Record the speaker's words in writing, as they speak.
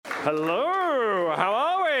Hello, how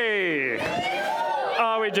are we?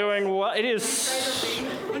 Are we doing what? It is...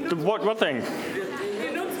 What thing?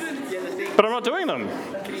 But I'm not doing them.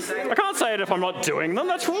 I can't say it if I'm not doing them.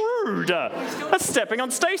 That's rude. That's stepping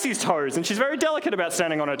on Stacey's toes, and she's very delicate about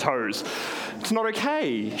standing on her toes. It's not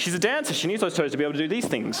okay. She's a dancer. She needs those toes to be able to do these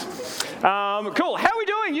things. Cool. How are we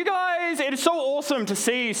doing, you guys? It is so awesome to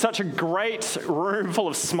see such a great room full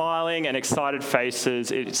of smiling and excited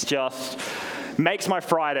faces. It's just... makes my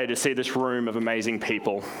Friday to see this room of amazing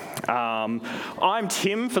people. I'm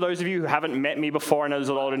Tim, for those of you who haven't met me before. I know there's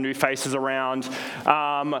a lot of new faces around.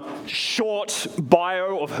 Short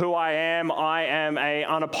bio of who I am. I am an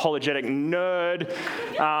unapologetic nerd.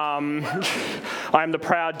 I'm the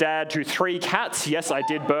proud dad to 3 cats. Yes, I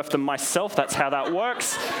did birth them myself. That's how that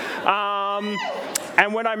works.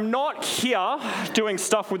 And when I'm not here doing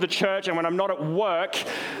stuff with the church and when I'm not at work,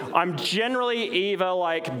 I'm generally either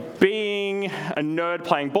being a nerd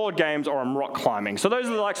playing board games or I'm rock climbing. So those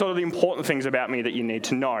are sort of the important things about me that you need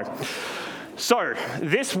to know. So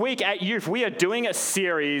this week at Youth, we are doing a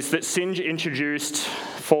series that Sinj introduced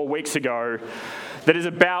 4 weeks ago that is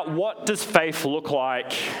about what does faith look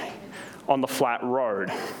like on the flat road.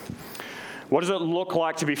 What does it look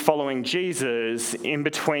like to be following Jesus in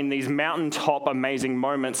between these mountaintop amazing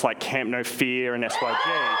moments like Camp No Fear and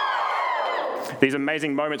SYG? These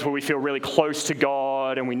amazing moments where we feel really close to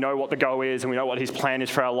God and we know what the goal is and we know what his plan is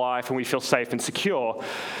for our life and we feel safe and secure.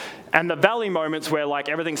 And the valley moments where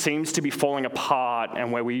everything seems to be falling apart and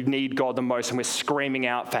where we need God the most and we're screaming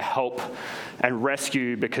out for help and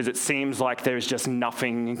rescue because it seems like there's just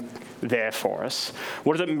nothing there for us.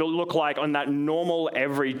 What does it look like on that normal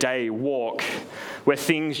everyday walk where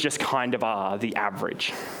things just kind of are the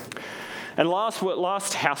average? And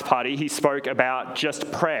last house party, he spoke about just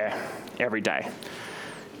prayer every day.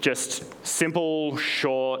 Just simple,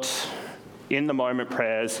 short, in-the-moment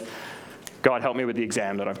prayers. God, help me with the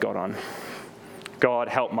exam that I've got on. God,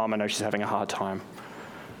 help Mum. I know she's having a hard time.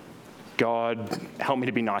 God, help me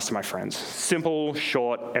to be nice to my friends. Simple,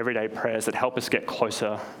 short, everyday prayers that help us get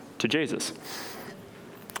closer to Jesus.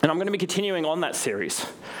 And I'm going to be continuing on that series.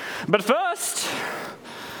 But first,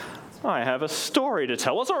 I have a story to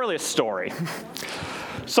tell. Well, it's not really a story.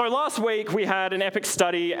 So last week we had an epic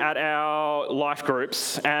study at our life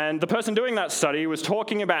groups, and the person doing that study was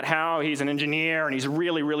talking about how he's an engineer and he's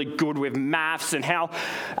really, really good with maths, and how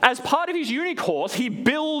as part of his uni course he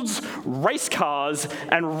builds race cars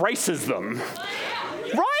and races them.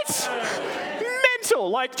 Right?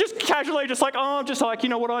 Mental, just casually, you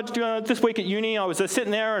know what I did this week at uni? I was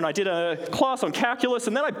sitting there and I did a class on calculus,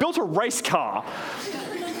 and then I built a race car.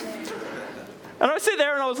 And I sit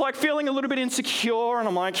there and I was feeling a little bit insecure, and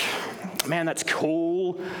I'm like, man, that's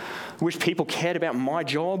cool. I wish people cared about my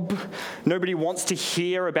job. Nobody wants to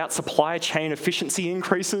hear about supply chain efficiency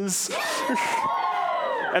increases.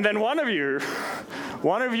 And then one of you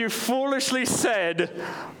foolishly said,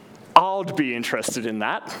 I'll be interested in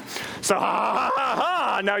that. So,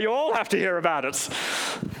 now you all have to hear about it.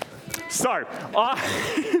 So,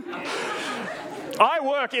 I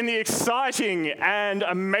work in the exciting and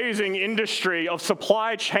amazing industry of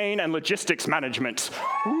supply chain and logistics management.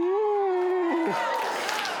 Woo.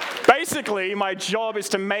 Basically, my job is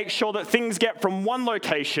to make sure that things get from one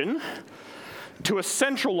location to a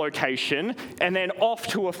central location and then off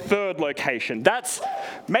to a third location. That's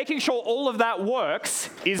making sure all of that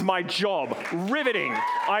works is my job. Riveting,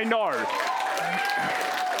 I know.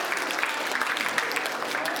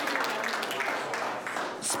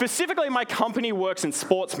 Specifically, my company works in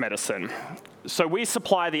sports medicine. So we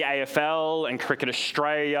supply the AFL and Cricket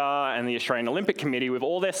Australia and the Australian Olympic Committee with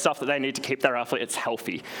all their stuff that they need to keep their athletes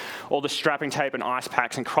healthy. All the strapping tape and ice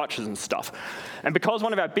packs and crutches and stuff. And because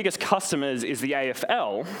one of our biggest customers is the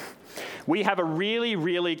AFL, we have a really,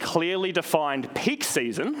 really clearly defined peak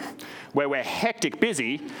season where we're hectic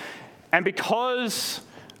busy. And because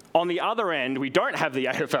on the other end, we don't have the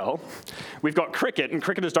AFL. We've got cricket, and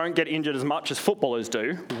cricketers don't get injured as much as footballers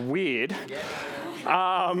do. Weird.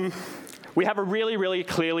 We have a really, really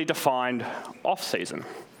clearly defined off-season.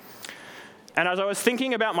 And as I was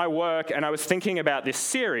thinking about my work and I was thinking about this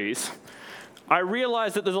series, I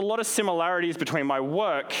realized that there's a lot of similarities between my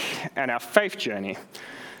work and our faith journey.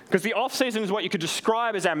 Because the off-season is what you could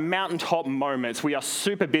describe as our mountaintop moments. We are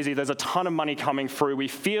super busy. There's a ton of money coming through. We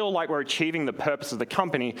feel like we're achieving the purpose of the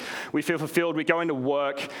company. We feel fulfilled. We go into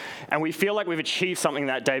work, and we feel like we've achieved something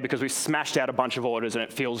that day because we've smashed out a bunch of orders, and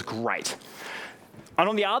it feels great. And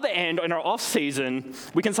on the other end, in our off-season,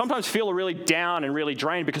 we can sometimes feel really down and really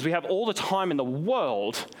drained because we have all the time in the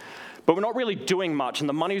world, but we're not really doing much, and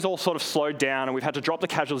the money's all sort of slowed down, and we've had to drop the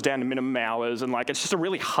casuals down to minimum hours, and it's just a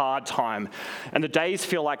really hard time. And the days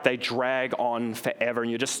feel like they drag on forever, and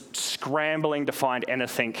you're just scrambling to find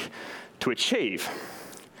anything to achieve.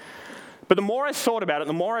 But the more I thought about it,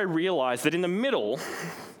 the more I realized that in the middle,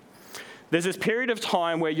 there's this period of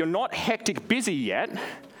time where you're not hectic busy yet,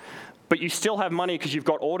 but you still have money because you've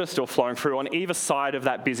got orders still flowing through on either side of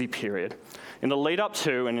that busy period. In the lead up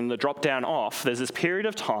to and in the drop down off, there's this period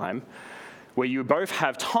of time where you both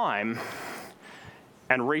have time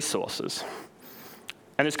and resources.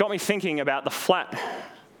 And it's got me thinking about the flat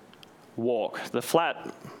walk, the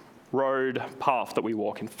flat road path that we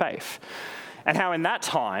walk in faith. And how in that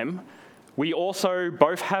time, we also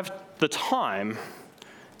both have the time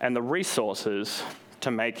and the resources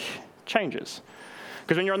to make changes.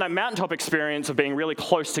 Because when you're on that mountaintop experience of being really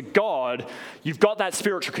close to God, you've got that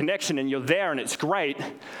spiritual connection and you're there and it's great,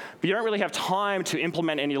 but you don't really have time to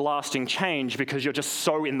implement any lasting change because you're just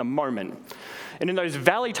so in the moment. And in those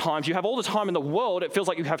valley times, you have all the time in the world. It feels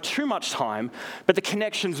like you have too much time, but the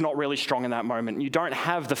connection's not really strong in that moment. You don't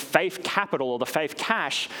have the faith capital or the faith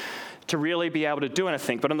cash to really be able to do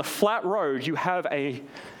anything. But on the flat road, you have a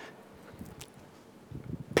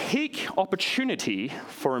peak opportunity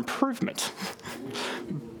for improvement.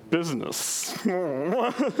 Business.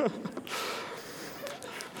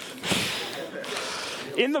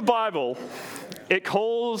 In the Bible, it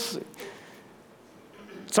calls...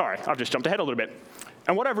 Sorry, I've just jumped ahead a little bit.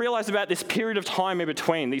 And what I've realized about this period of time in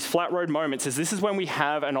between, these flat road moments, is this is when we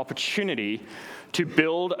have an opportunity to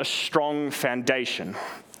build a strong foundation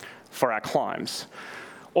for our climbs.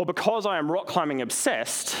 Or because I am rock climbing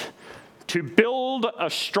obsessed, to build a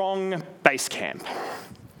strong base camp.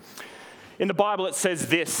 In the Bible, it says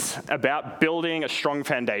this about building a strong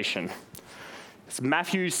foundation. It's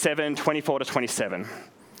Matthew 7:24-27.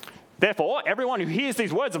 Therefore, everyone who hears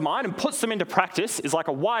these words of mine and puts them into practice is like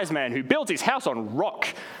a wise man who builds his house on rock,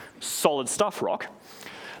 solid stuff rock.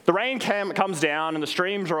 The rain comes down and the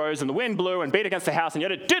streams rose and the wind blew and beat against the house, and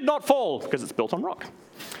yet it did not fall because it's built on rock.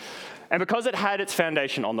 And because it had its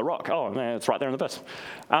foundation on the rock. Oh, man, it's right there in the verse.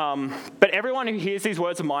 But everyone who hears these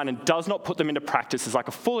words of mine and does not put them into practice is like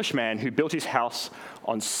a foolish man who built his house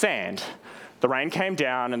on sand. The rain came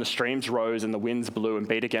down and the streams rose and the winds blew and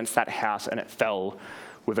beat against that house, and it fell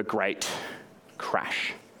with a great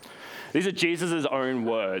crash. These are Jesus' own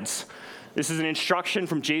words. This is an instruction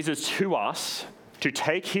from Jesus to us to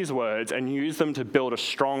take his words and use them to build a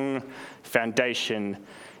strong foundation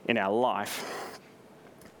in our life.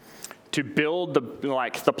 To build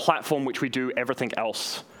the platform which we do everything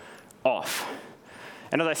else off.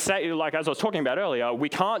 And as I say, as I was talking about earlier, we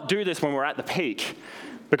can't do this when we're at the peak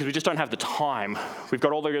because we just don't have the time. We've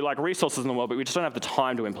got all the resources in the world, but we just don't have the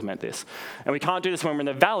time to implement this. And we can't do this when we're in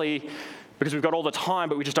the valley because we've got all the time,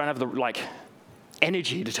 but we just don't have the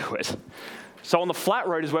energy to do it. So on the flat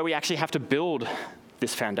road is where we actually have to build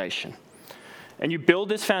this foundation. And you build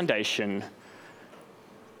this foundation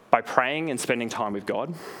by praying and spending time with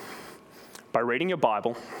God, by reading your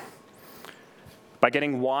Bible, by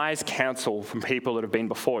getting wise counsel from people that have been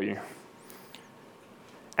before you,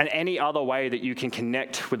 and any other way that you can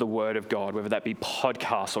connect with the Word of God, whether that be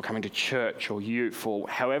podcasts or coming to church or youth or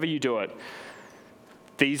however you do it.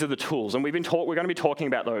 These are the tools, and we're going to be talking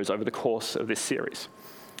about those over the course of this series.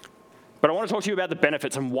 But I want to talk to you about the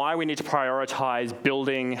benefits and why we need to prioritize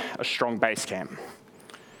building a strong base camp.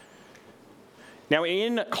 Now,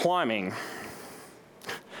 in climbing,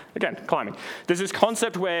 there's this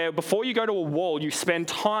concept where before you go to a wall, you spend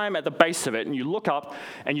time at the base of it and you look up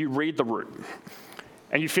and you read the route.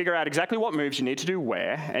 And you figure out exactly what moves you need to do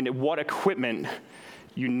where and what equipment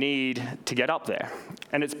you need to get up there.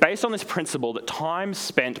 And it's based on this principle that time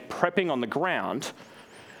spent prepping on the ground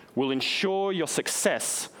will ensure your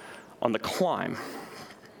success on the climb.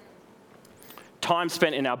 Time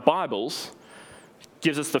spent in our Bibles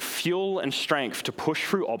gives us the fuel and strength to push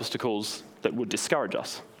through obstacles that would discourage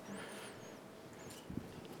us.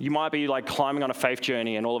 You might be climbing on a faith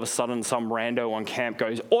journey and all of a sudden some rando on camp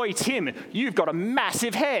goes, "Oi, Tim, you've got a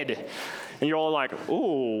massive head." And you're all like,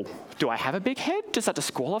 "Ooh, do I have a big head? Does that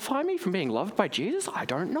disqualify me from being loved by Jesus? I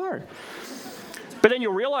don't know." But then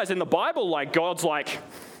you'll realize in the Bible, God's like,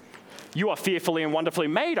 "You are fearfully and wonderfully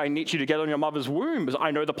made. I knit you together in your mother's womb. I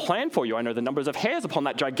know the plan for you. I know the numbers of hairs upon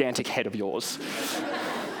that gigantic head of yours."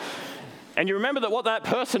 And you remember that what that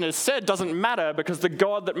person has said doesn't matter because the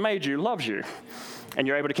God that made you loves you. And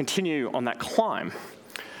you're able to continue on that climb.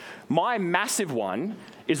 My massive one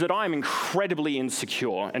is that I'm incredibly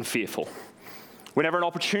insecure and fearful. Whenever an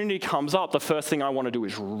opportunity comes up, the first thing I want to do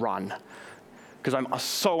is run because I'm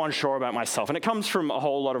so unsure about myself. And it comes from a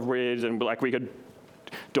whole lot of weird and we could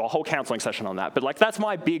do a whole counseling session on that. But like that's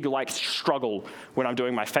my big like struggle when I'm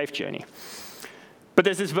doing my faith journey. But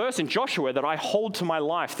there's this verse in Joshua that I hold to my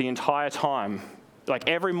life the entire time. Like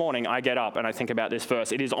every morning I get up and I think about this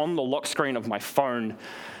verse. It is on the lock screen of my phone,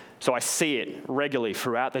 so I see it regularly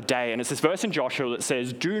throughout the day. And it's this verse in Joshua that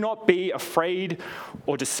says, "Do not be afraid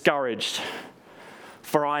or discouraged,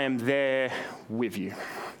 for I am there with you."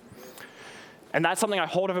 And that's something I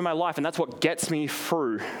hold over my life, and that's what gets me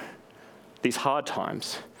through these hard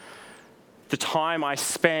times. The time I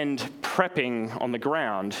spend prepping on the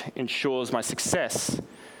ground ensures my success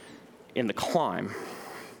in the climb.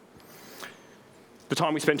 The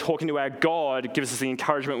time we spend talking to our God gives us the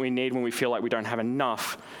encouragement we need when we feel like we don't have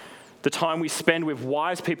enough. The time we spend with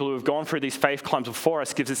wise people who have gone through these faith climbs before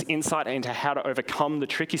us gives us insight into how to overcome the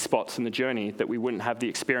tricky spots in the journey that we wouldn't have the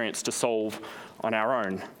experience to solve on our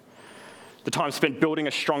own. The time spent building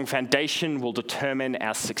a strong foundation will determine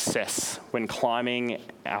our success when climbing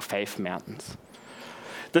our faith mountains.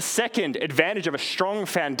 The second advantage of a strong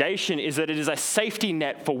foundation is that it is a safety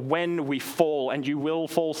net for when we fall, and you will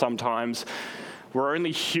fall sometimes. We're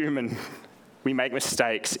only human. We make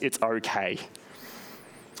mistakes. It's okay.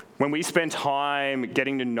 When we spend time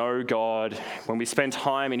getting to know God, when we spend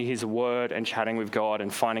time in His Word and chatting with God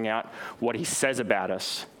and finding out what He says about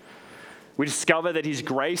us, we discover that His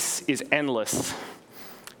grace is endless.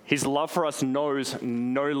 His love for us knows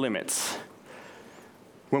no limits.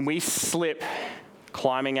 When we slip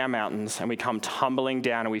climbing our mountains and we come tumbling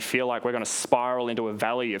down and we feel like we're going to spiral into a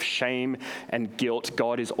valley of shame and guilt,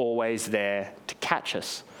 God is always there to catch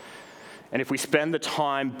us. And if we spend the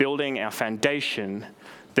time building our foundation,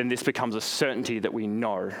 then this becomes a certainty that we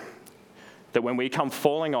know that when we come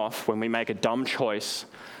falling off, when we make a dumb choice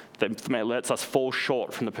that lets us fall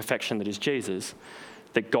short from the perfection that is Jesus,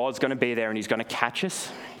 that God's going to be there and He's going to catch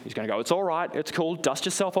us. He's going to go, "It's all right, it's cool, dust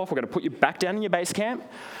yourself off. We're going to put you back down in your base camp.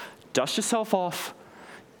 Dust yourself off,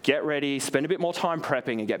 get ready, spend a bit more time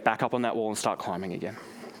prepping, and get back up on that wall and start climbing again."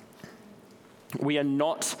 We are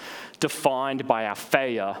not defined by our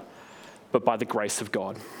failure, but by the grace of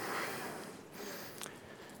God.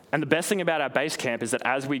 And the best thing about our base camp is that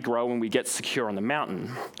as we grow and we get secure on the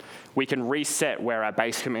mountain, we can reset where our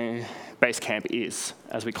base camp is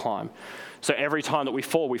as we climb. So every time that we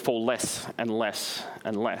fall less and less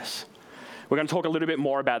and less. We're going to talk a little bit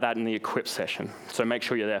more about that in the equip session, so make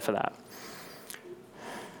sure you're there for that.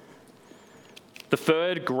 The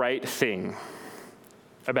third great thing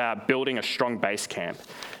about building a strong base camp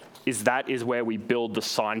is that is where we build the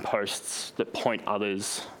signposts that point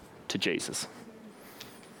others to Jesus.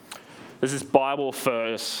 There's this Bible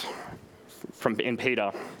verse in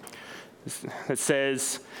Peter that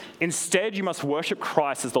says, "Instead, you must worship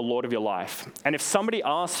Christ as the Lord of your life. And if somebody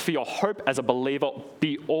asks for your hope as a believer,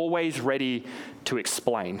 be always ready to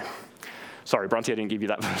explain." Sorry, Bronte, I didn't give you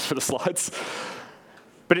that verse for the slides.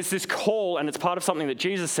 But it's this call, and it's part of something that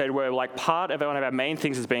Jesus said, where like part of one of our main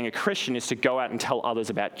things as being a Christian is to go out and tell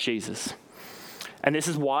others about Jesus. And this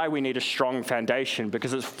is why we need a strong foundation,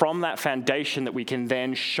 because it's from that foundation that we can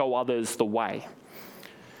then show others the way.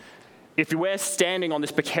 If we're standing on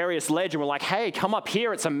this precarious ledge and we're like, "Hey, come up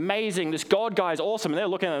here, it's amazing, this God guy is awesome," and they're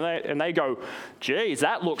looking and they go, "Geez,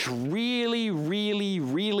 that looks really, really,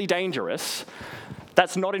 really dangerous,"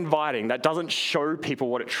 that's not inviting. That doesn't show people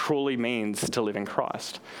what it truly means to live in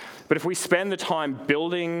Christ. But if we spend the time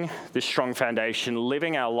building this strong foundation,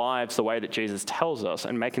 living our lives the way that Jesus tells us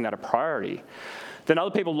and making that a priority, then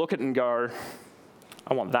other people look at it and go,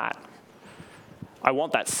 "I want that. I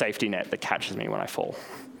want that safety net that catches me when I fall.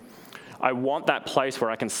 I want that place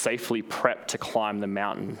where I can safely prep to climb the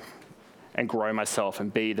mountain and grow myself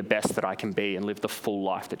and be the best that I can be and live the full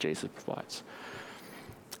life that Jesus provides."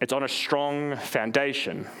 It's on a strong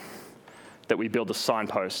foundation that we build the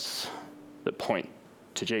signposts that point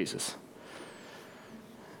to Jesus.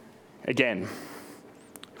 Again,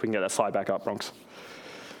 if we can get that slide back up, Bronx.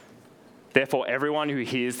 "Therefore, everyone who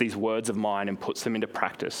hears these words of mine and puts them into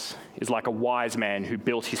practice is like a wise man who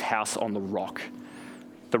built his house on the rock.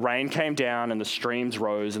 The rain came down and the streams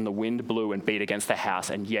rose and the wind blew and beat against the house,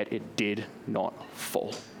 and yet it did not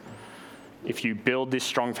fall." If you build this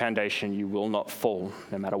strong foundation, you will not fall,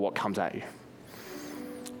 no matter what comes at you.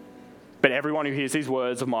 "But everyone who hears these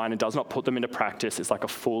words of mine and does not put them into practice is like a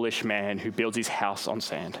foolish man who builds his house on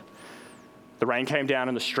sand. The rain came down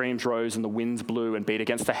and the streams rose and the winds blew and beat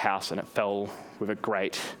against the house, and it fell with a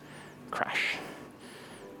great crash."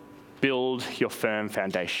 Build your firm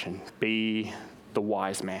foundation. Be the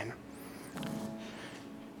wise man.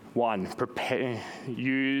 1,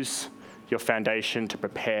 use your foundation to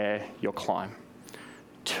prepare your climb.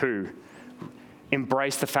 2,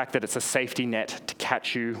 embrace the fact that it's a safety net to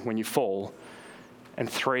catch you when you fall. And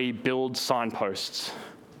 3, build signposts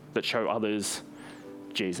that show others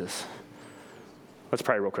Jesus. Let's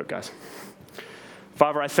pray real quick, guys.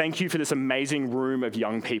 Father, I thank you for this amazing room of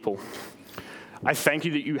young people. I thank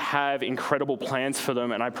you that you have incredible plans for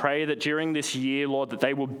them, and I pray that during this year, Lord, that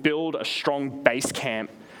they will build a strong base camp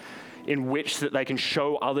in which that they can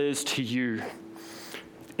show others to you,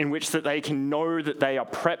 in which that they can know that they are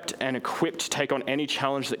prepped and equipped to take on any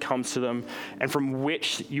challenge that comes to them, and from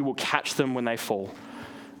which you will catch them when they fall.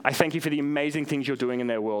 I thank you for the amazing things you're doing in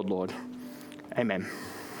their world, Lord. Amen.